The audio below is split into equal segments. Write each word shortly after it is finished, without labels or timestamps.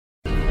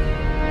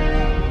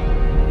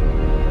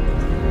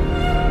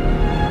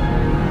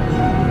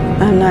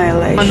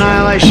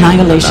Annihilation.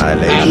 Annihilation.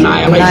 Annihilation.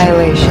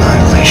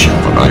 Annihilation.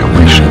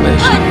 Annihilation.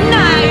 Annihilation.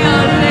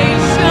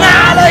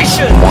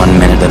 Annihilation. 1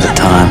 minute at a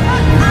time.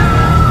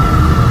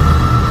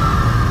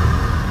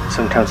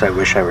 Sometimes I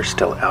wish I were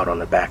still out on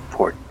the back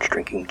porch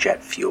drinking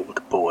jet fuel with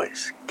the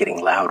boys,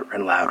 getting louder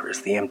and louder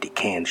as the empty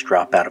cans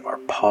drop out of our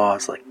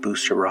paws like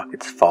booster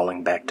rockets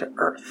falling back to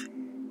Earth.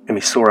 And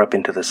we soar up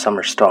into the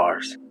summer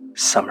stars.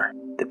 Summer.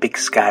 The big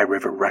sky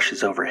river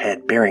rushes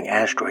overhead, bearing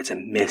asteroids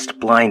and mist,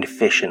 blind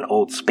fish in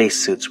old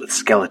spacesuits with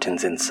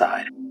skeletons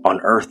inside.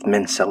 On Earth,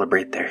 men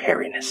celebrate their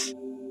hairiness.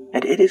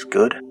 And it is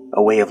good,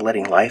 a way of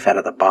letting life out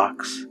of the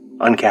box,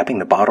 uncapping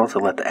the bottle to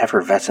let the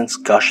effervescence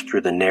gush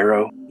through the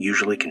narrow,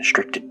 usually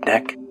constricted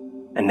neck.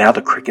 And now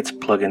the crickets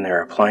plug in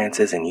their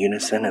appliances in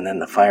unison, and then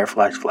the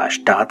fireflies flash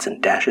dots and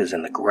dashes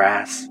in the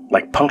grass,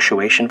 like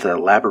punctuation for the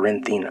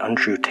labyrinthine,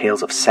 untrue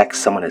tales of sex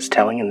someone is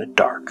telling in the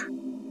dark.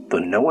 Though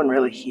no one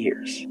really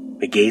hears,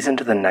 we gaze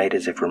into the night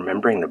as if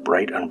remembering the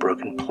bright,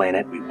 unbroken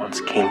planet we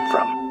once came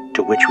from,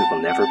 to which we will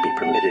never be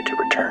permitted to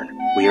return.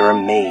 We are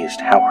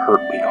amazed how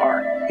hurt we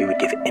are. We would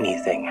give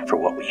anything for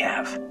what we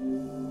have.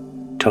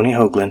 Tony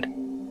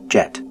Hoagland,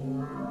 Jet.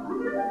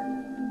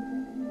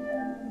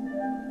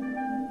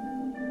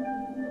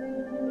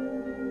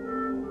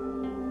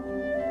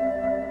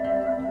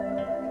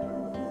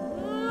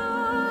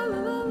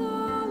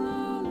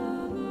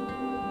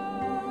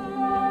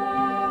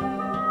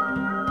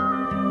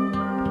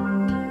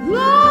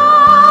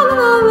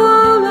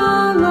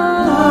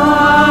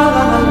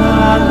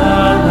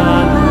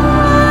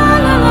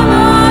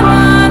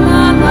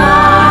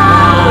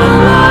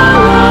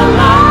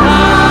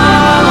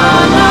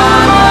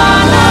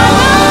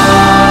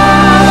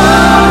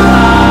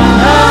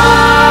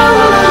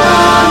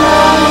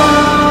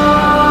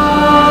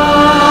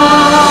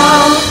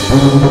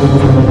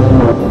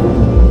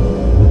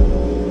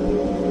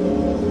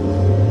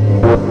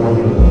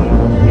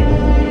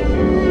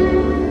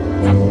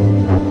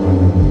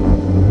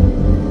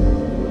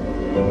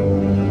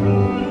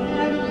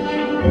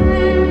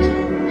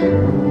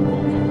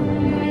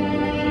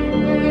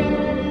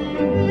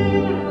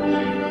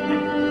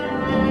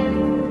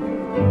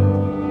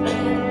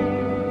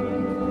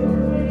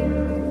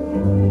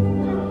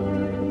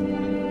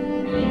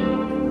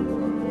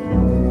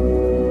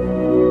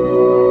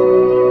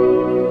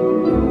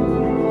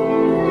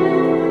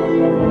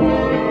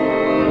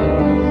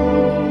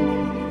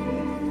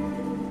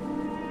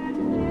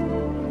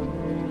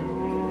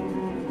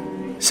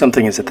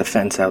 Something is at the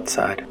fence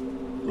outside.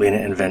 Lena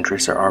and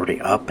Ventris are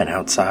already up and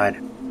outside.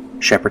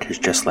 Sheppard has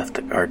just left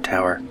the guard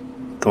tower.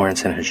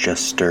 Thorensen has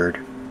just stirred.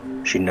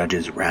 She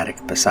nudges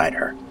Radek beside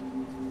her.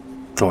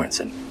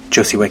 Thorensen.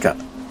 Josie, wake up.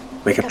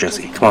 Wake up,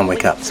 Josie. Come on,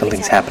 wake up.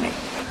 Something's happening.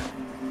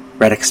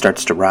 Radek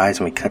starts to rise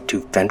and we cut to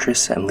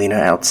Ventris and Lena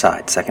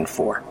outside, second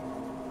floor.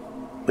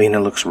 Lena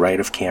looks right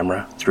of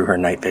camera through her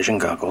night vision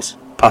goggles.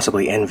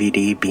 Possibly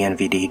NVD,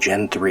 BNVD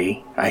Gen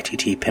 3,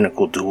 ITT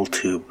Pinnacle dual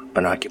tube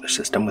binocular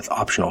system with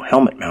optional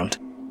helmet mount.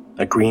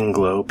 A green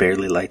glow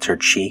barely lights her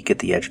cheek at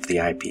the edge of the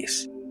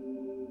eyepiece.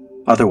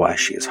 Otherwise,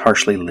 she is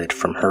harshly lit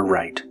from her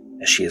right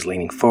as she is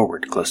leaning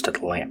forward close to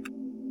the lamp.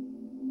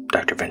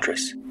 Dr.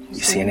 Ventris, you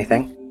see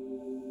anything?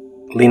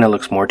 Lena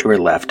looks more to her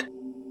left.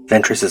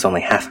 Ventris is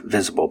only half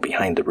visible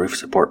behind the roof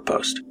support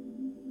post.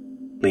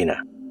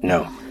 Lena,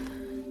 no.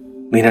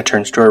 Lena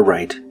turns to her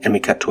right and we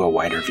cut to a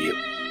wider view.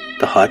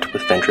 The hut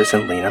with Ventris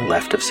and Lena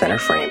left of center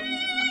frame.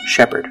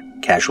 Sheppard,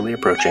 casually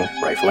approaching,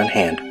 rifle in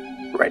hand,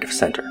 right of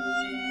center.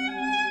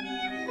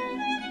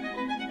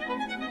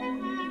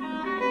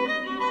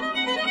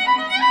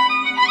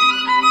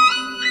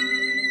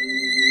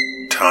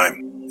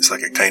 Time is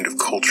like a kind of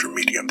culture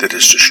medium that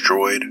is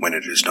destroyed when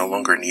it is no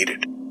longer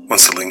needed,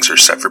 once the links are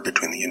severed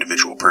between the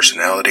individual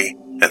personality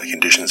and the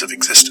conditions of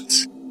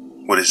existence.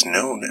 What is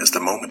known as the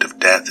moment of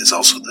death is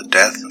also the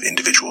death of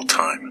individual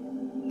time.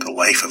 The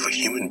life of a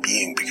human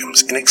being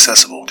becomes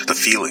inaccessible to the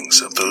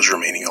feelings of those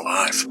remaining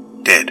alive,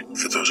 dead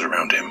for those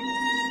around him.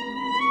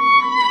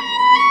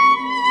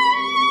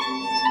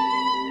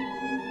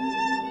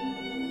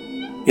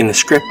 In the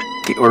script,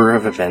 the order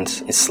of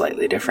events is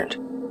slightly different.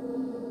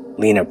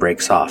 Lena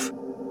breaks off.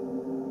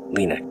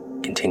 Lena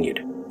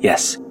continued.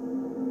 Yes.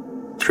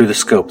 Through the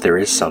scope there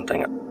is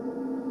something.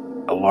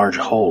 A large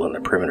hole in the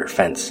perimeter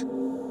fence.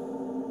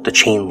 The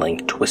chain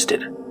link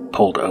twisted,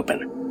 pulled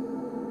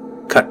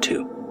open. Cut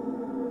to.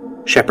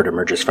 Sheppard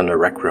emerges from the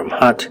rec room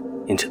hut,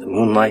 into the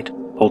moonlight,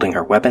 holding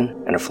her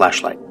weapon and a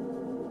flashlight.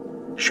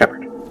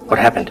 Sheppard, what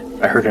happened?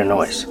 I heard a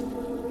noise.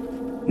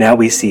 Now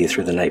we see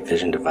through the night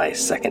vision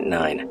device, second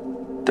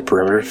 9. The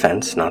perimeter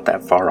fence not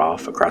that far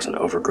off across an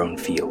overgrown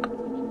field.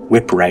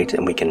 Whip right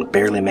and we can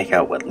barely make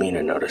out what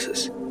Lena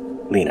notices.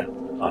 Lena,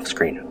 off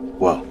screen.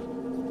 Whoa.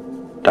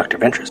 Dr.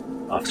 Ventris,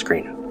 off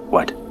screen.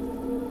 What?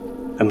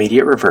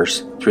 Immediate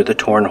reverse through the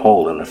torn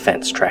hole in the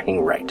fence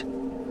tracking right.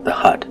 The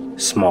hut,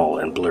 small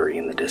and blurry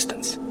in the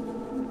distance.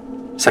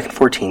 Second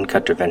 14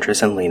 cut to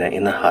Ventris and Lena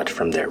in the hut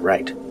from their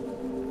right.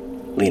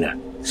 Lena,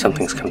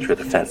 something's come through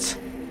the fence.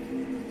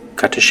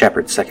 Cut to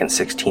Sheppard, second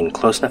 16,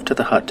 close enough to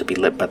the hut to be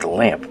lit by the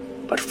lamp,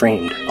 but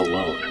framed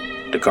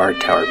alone. the guard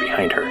tower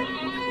behind her.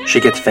 She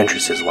gets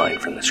Ventress's line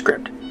from the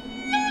script.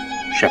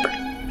 Sheppard,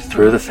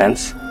 through the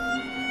fence?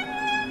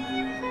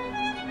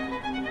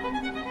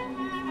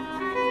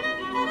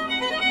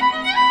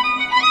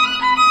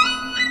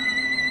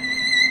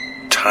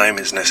 Time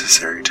is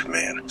necessary to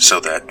man, so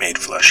that, made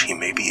flesh, he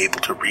may be able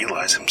to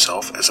realize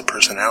himself as a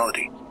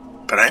personality.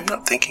 But I am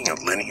not thinking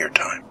of linear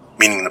time,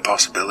 meaning the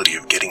possibility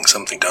of getting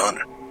something done,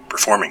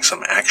 performing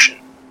some action.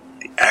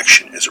 The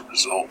action is a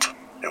result,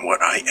 and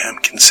what I am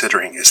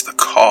considering is the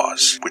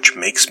cause which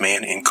makes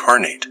man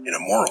incarnate in a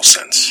moral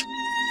sense.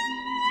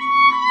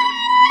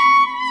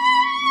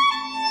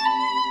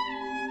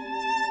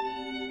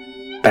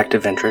 Back to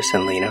Ventress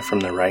and Lena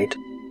from the right.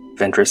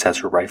 Ventress has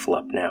her rifle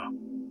up now.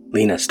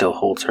 Lena still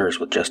holds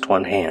hers with just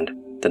one hand,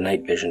 the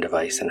night vision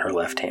device in her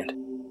left hand.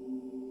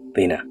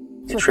 Lena,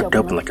 it's ripped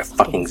open like a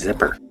fucking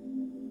zipper.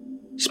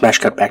 Smash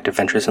cut back to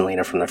Ventress and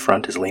Lena from the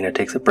front as Lena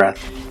takes a breath,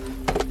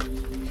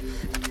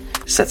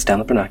 sets down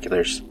the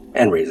binoculars,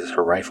 and raises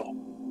her rifle.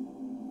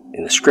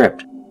 In the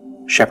script,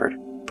 Sheppard,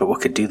 but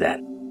what could do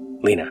that?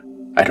 Lena,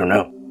 I don't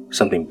know,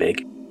 something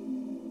big.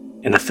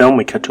 In the film,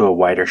 we cut to a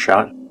wider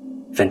shot,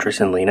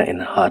 Ventress and Lena in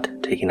the hut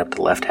taking up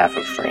the left half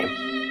of the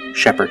frame,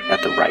 Sheppard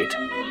at the right,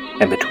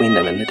 and between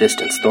them in the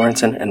distance,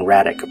 Thorensen and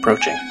Radek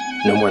approaching,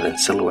 no more than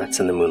silhouettes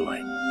in the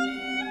moonlight.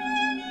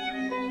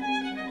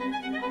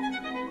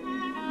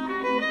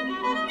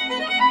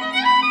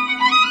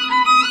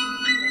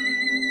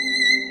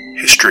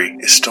 History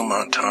is still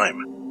not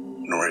time,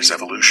 nor is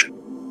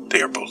evolution.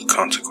 They are both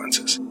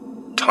consequences.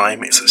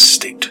 Time is a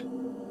state,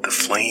 the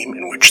flame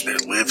in which there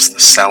lives the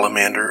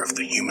salamander of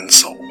the human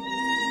soul.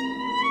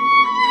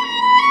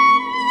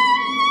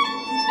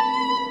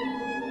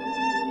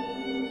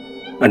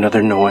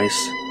 Another noise,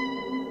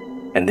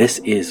 and this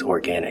is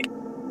organic.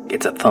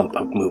 It's a thump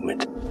of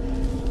movement,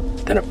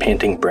 then a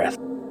panting breath,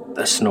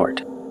 a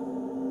snort,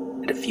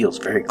 and it feels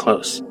very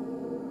close.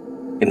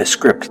 In the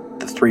script,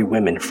 the three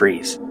women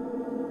freeze.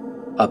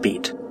 A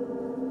beat.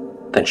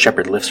 Then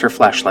Sheppard lifts her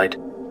flashlight,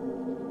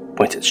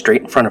 points it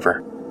straight in front of her,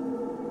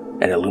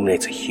 and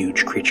illuminates a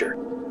huge creature,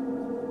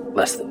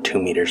 less than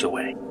 2 meters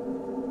away.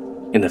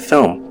 In the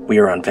film, we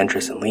are on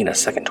Ventress and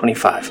Lena's second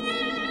 25,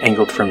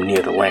 angled from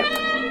near the lamp.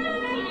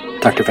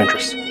 Dr.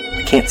 Ventress,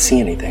 I can't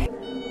see anything.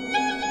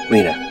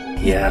 Lena,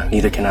 yeah,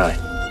 neither can I.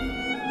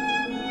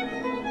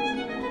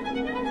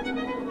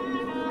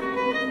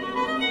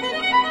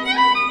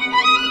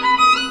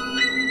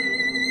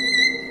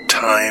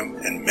 Time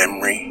and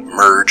memory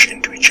merge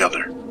into each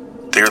other.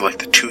 They are like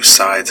the two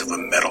sides of a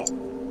metal.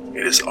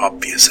 It is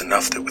obvious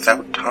enough that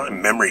without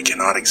time, memory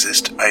cannot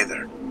exist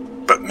either.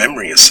 But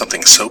memory is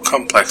something so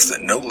complex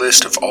that no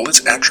list of all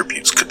its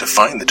attributes could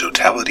define the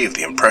totality of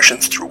the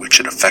impressions through which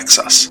it affects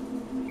us.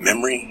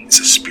 Memory is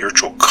a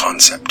spiritual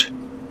concept.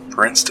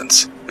 For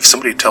instance, if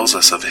somebody tells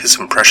us of his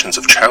impressions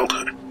of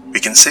childhood, we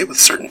can say with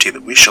certainty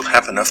that we shall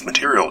have enough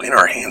material in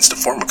our hands to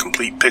form a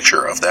complete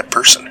picture of that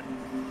person.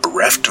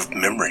 Bereft of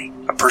memory,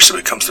 a person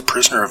becomes the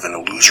prisoner of an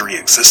illusory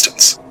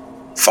existence.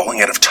 Falling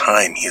out of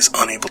time, he is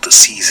unable to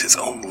seize his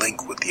own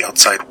link with the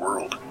outside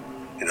world.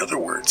 In other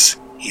words,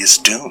 he is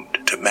doomed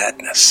to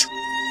madness.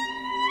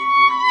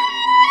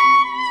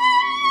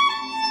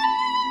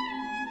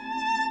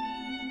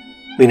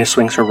 Lena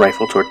swings her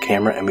rifle toward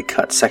camera and we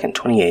cut second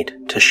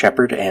 28 to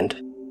Sheppard and...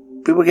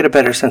 We will get a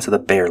better sense of the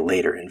bear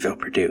later in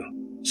Ville-Perdu,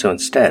 so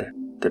instead,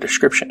 the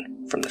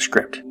description from the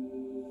script.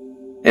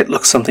 It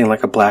looks something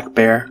like a black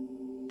bear,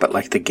 but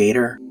like the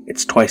gator,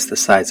 it's twice the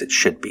size it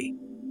should be.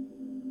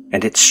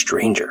 And it's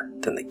stranger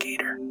than the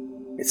gator.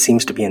 It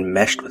seems to be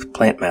enmeshed with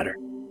plant matter.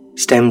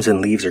 Stems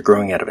and leaves are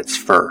growing out of its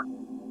fur.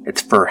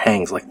 Its fur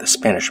hangs like the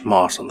Spanish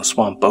moss on the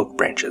swamp oak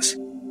branches.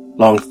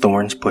 Long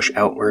thorns push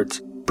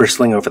outwards,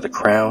 bristling over the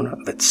crown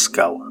of its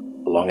skull,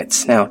 along its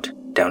snout,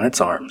 down its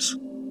arms.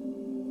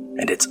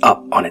 And it's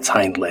up on its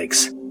hind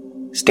legs,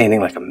 standing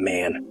like a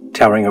man,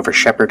 towering over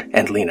Sheppard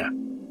and Lena,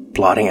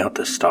 blotting out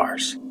the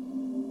stars.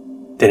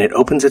 Then it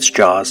opens its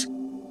jaws,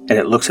 and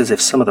it looks as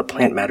if some of the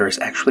plant matter is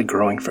actually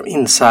growing from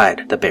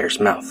inside the bear's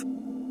mouth.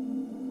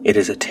 It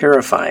is a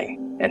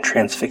terrifying and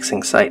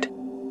transfixing sight.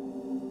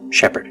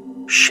 Sheppard,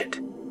 shit.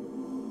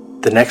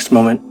 The next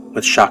moment,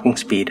 with shocking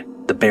speed,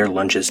 the bear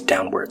lunges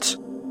downwards.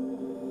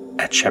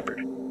 At Sheppard.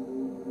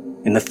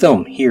 In the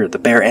film, here, the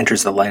bear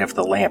enters the light of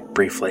the lamp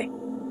briefly,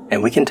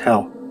 and we can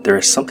tell there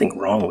is something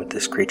wrong with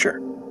this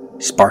creature.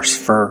 Sparse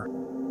fur,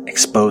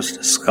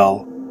 exposed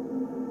skull.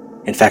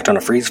 In fact, on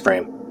a freeze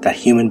frame, that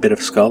human bit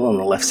of skull on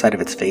the left side of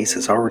its face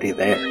is already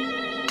there,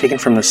 taken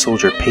from the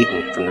soldier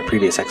Peyton from the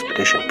previous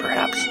expedition,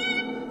 perhaps,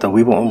 though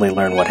we will only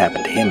learn what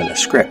happened to him in the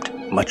script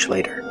much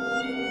later.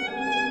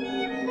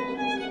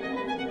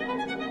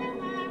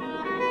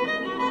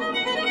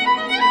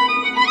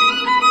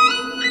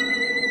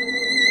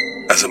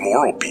 As a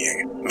moral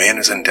being, man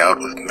is endowed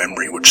with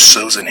memory which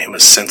sows in him a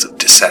sense of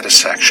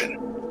dissatisfaction.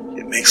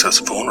 It makes us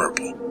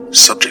vulnerable,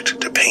 subject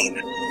to pain.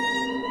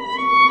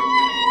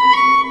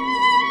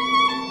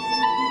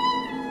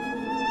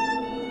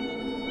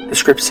 The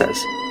script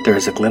says there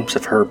is a glimpse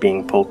of her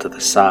being pulled to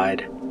the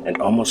side and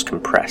almost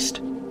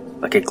compressed.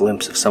 like a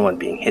glimpse of someone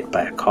being hit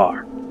by a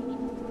car.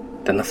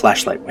 Then the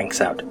flashlight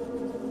winks out,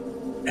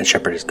 and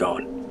Sheppard is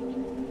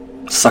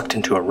gone, sucked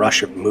into a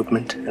rush of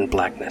movement and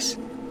blackness.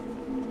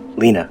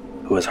 Lena,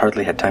 who has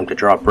hardly had time to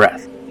draw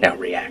breath, now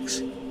reacts.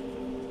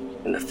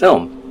 In the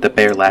film, the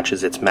bear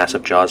latches its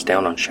massive jaws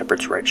down on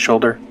Sheppard's right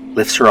shoulder,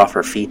 lifts her off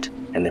her feet,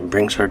 and then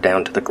brings her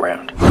down to the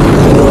ground.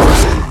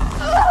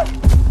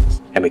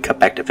 And we cut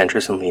back to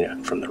Ventress and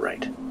Lena from the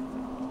right.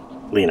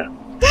 Lena,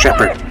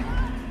 Sheppard!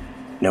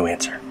 No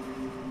answer.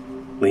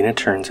 Lena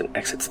turns and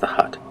exits the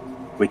hut.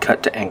 We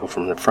cut to angle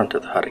from the front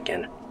of the hut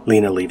again,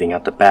 Lena leading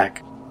out the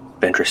back.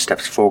 Ventress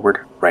steps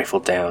forward, rifle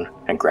down,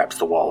 and grabs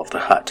the wall of the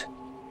hut.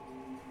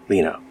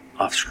 Lena,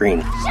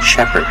 off-screen,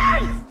 Sheppard!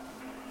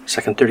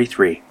 Second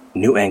 33,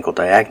 new angle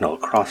diagonal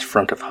across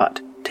front of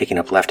hut, taking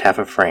up left half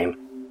of frame,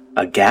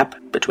 a gap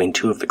between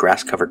two of the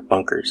grass-covered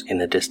bunkers in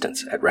the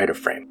distance at right of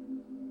frame.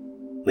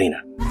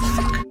 Lena,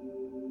 fuck.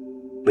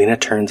 Lena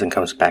turns and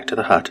comes back to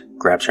the hut,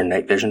 grabs her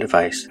night vision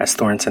device as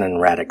Thorensen and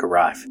Radek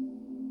arrive.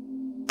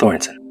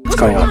 Thorensen, what's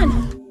going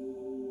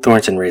on?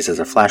 Thorensen raises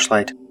a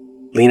flashlight.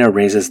 Lena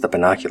raises the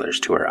binoculars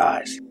to her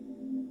eyes.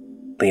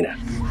 Lena,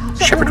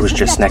 Sheppard was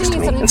just next to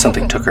me and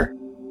something took her.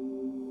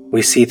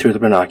 We see through the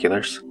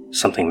binoculars,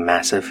 something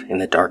massive in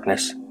the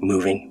darkness,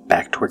 moving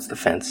back towards the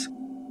fence.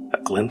 A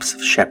glimpse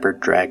of Sheppard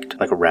dragged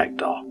like a rag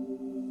doll.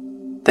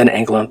 Then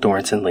angle on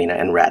Thorensen, Lena,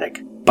 and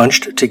Radek,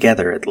 bunched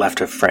together at left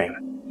of frame,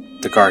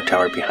 the guard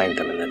tower behind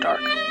them in the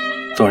dark.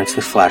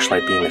 Thorensen's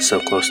flashlight beam is so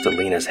close to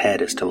Lena's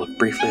head as to look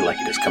briefly like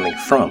it is coming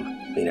from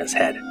Lena's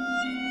head.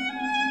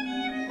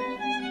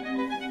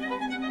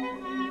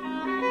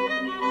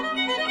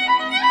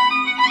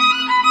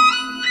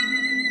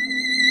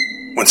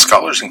 When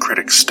scholars and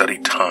critics study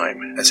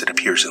time as it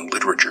appears in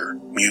literature,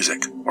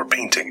 music, or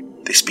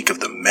painting, they speak of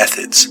the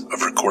methods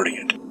of recording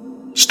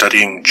it.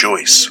 Studying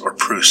Joyce or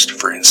Proust,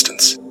 for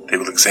instance, they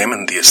will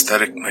examine the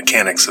aesthetic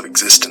mechanics of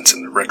existence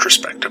in the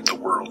retrospect of the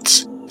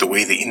worlds, the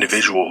way the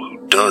individual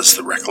who does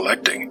the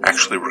recollecting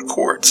actually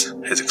records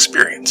his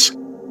experience.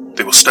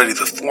 They will study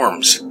the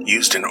forms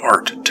used in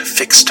art to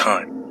fix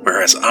time,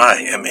 whereas I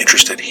am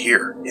interested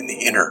here in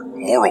the inner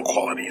moral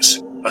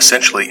qualities,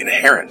 essentially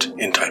inherent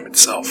in time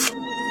itself.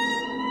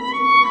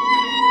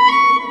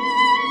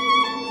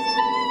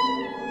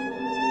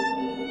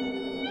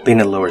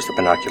 Lena lowers the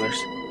binoculars.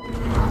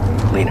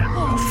 Lena,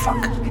 oh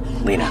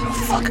fuck. Lena, oh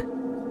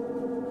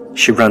fuck.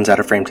 She runs out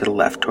of frame to the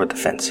left toward the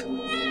fence.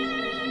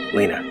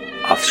 Lena,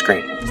 off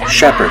screen.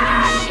 Sheppard!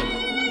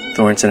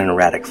 Thorensen and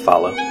Radek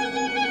follow.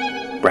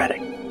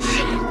 Radek.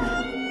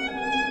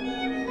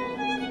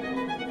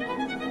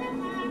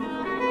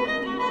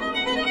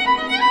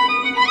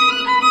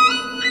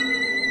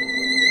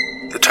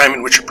 The time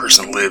in which a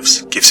person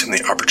lives gives him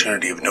the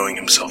opportunity of knowing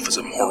himself as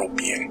a moral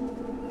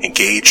being,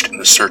 engaged in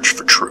the search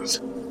for truth.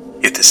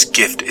 Yet this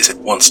gift is at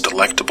once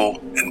delectable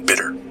and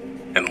bitter,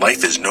 and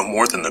life is no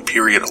more than the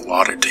period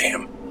allotted to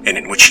him, and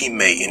in which he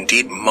may,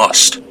 indeed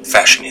must,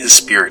 fashion his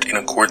spirit in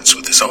accordance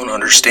with his own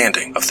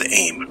understanding of the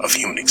aim of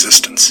human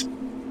existence.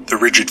 The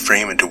rigid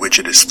frame into which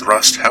it is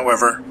thrust,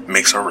 however,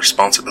 makes our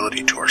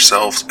responsibility to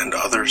ourselves and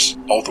others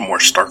all the more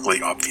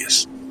starkly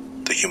obvious.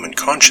 The human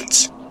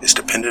conscience is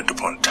dependent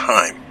upon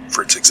time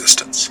for its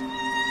existence.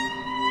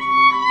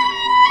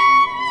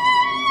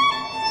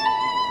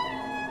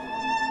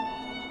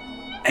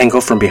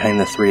 Angle from behind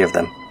the three of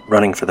them,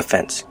 running for the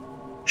fence.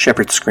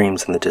 Sheppard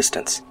screams in the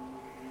distance.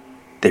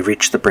 They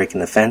reach the break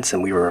in the fence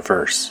and we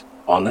reverse,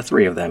 on the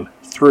three of them,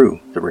 through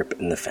the rip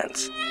in the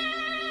fence.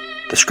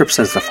 The script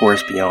says the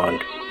forest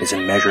beyond is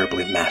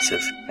immeasurably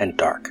massive and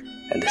dark,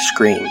 and the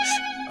screams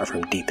are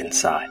from deep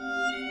inside.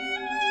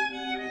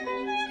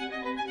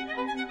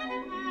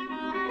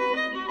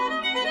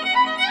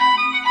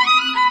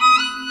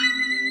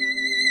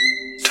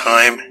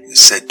 Time is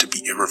said to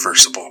be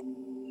irreversible,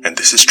 and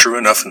this is true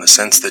enough in the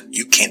sense that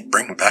you can't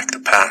bring back the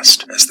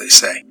past, as they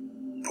say.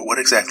 But what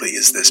exactly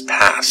is this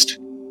past?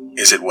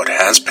 Is it what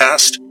has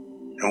passed?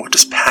 And what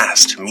does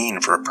past mean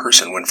for a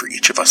person when for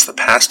each of us the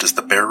past is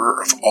the bearer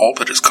of all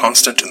that is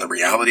constant in the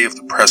reality of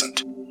the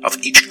present,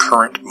 of each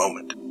current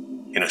moment?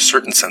 In a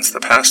certain sense, the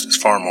past is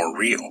far more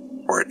real,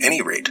 or at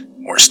any rate,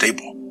 more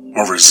stable,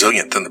 more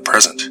resilient than the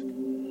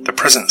present. The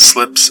present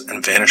slips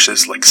and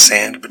vanishes like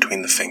sand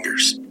between the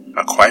fingers,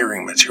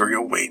 acquiring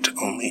material weight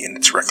only in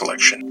its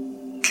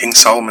recollection. King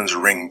Solomon's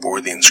ring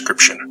bore the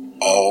inscription,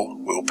 "All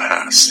will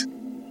pass."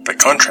 By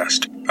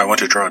contrast, I want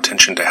to draw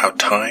attention to how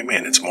time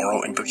and its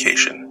moral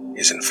implication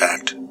is in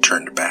fact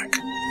turned back.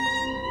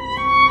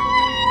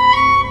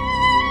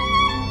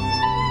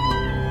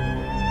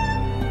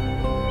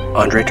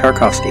 Andrei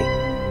Tarkovsky,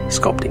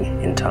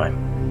 Sculpting in Time.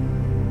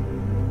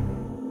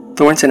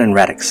 Thorensen and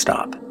Radek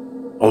stop.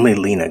 Only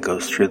Lena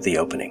goes through the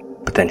opening,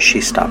 but then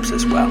she stops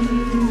as well.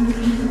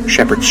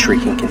 Sheppard's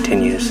shrieking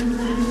continues,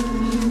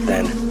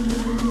 then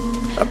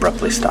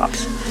abruptly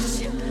stops.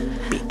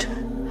 Beat.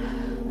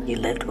 You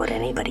lived what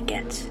anybody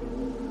gets.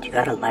 You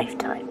got a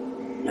lifetime.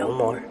 No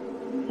more,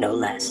 no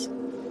less.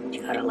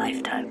 You got a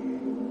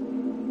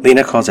lifetime.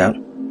 Lena calls out,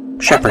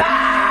 Sheppard!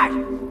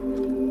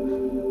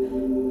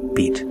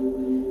 Beat.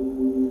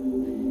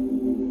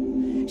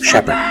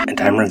 Sheppard, and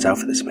time runs out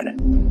for this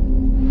minute.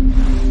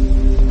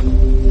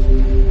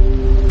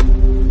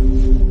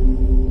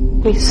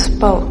 We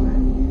spoke.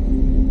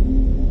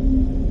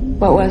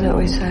 What was it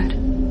we said?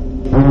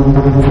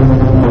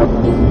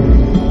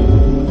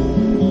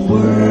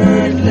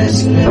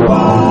 Wordlessly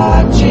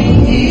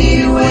watching,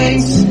 he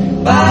waits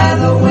by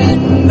the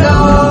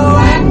window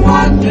and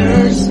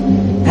wonders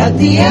at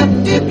the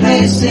empty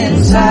place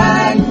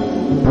inside.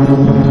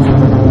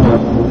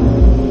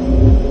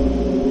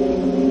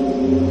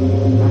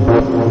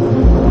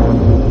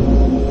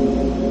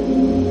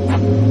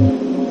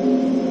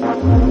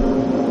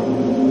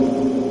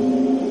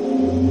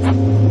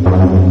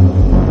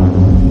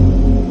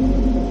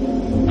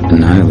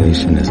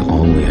 Annihilation is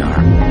all we are.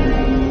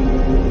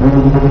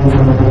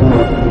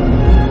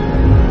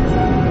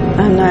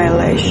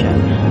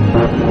 Annihilation.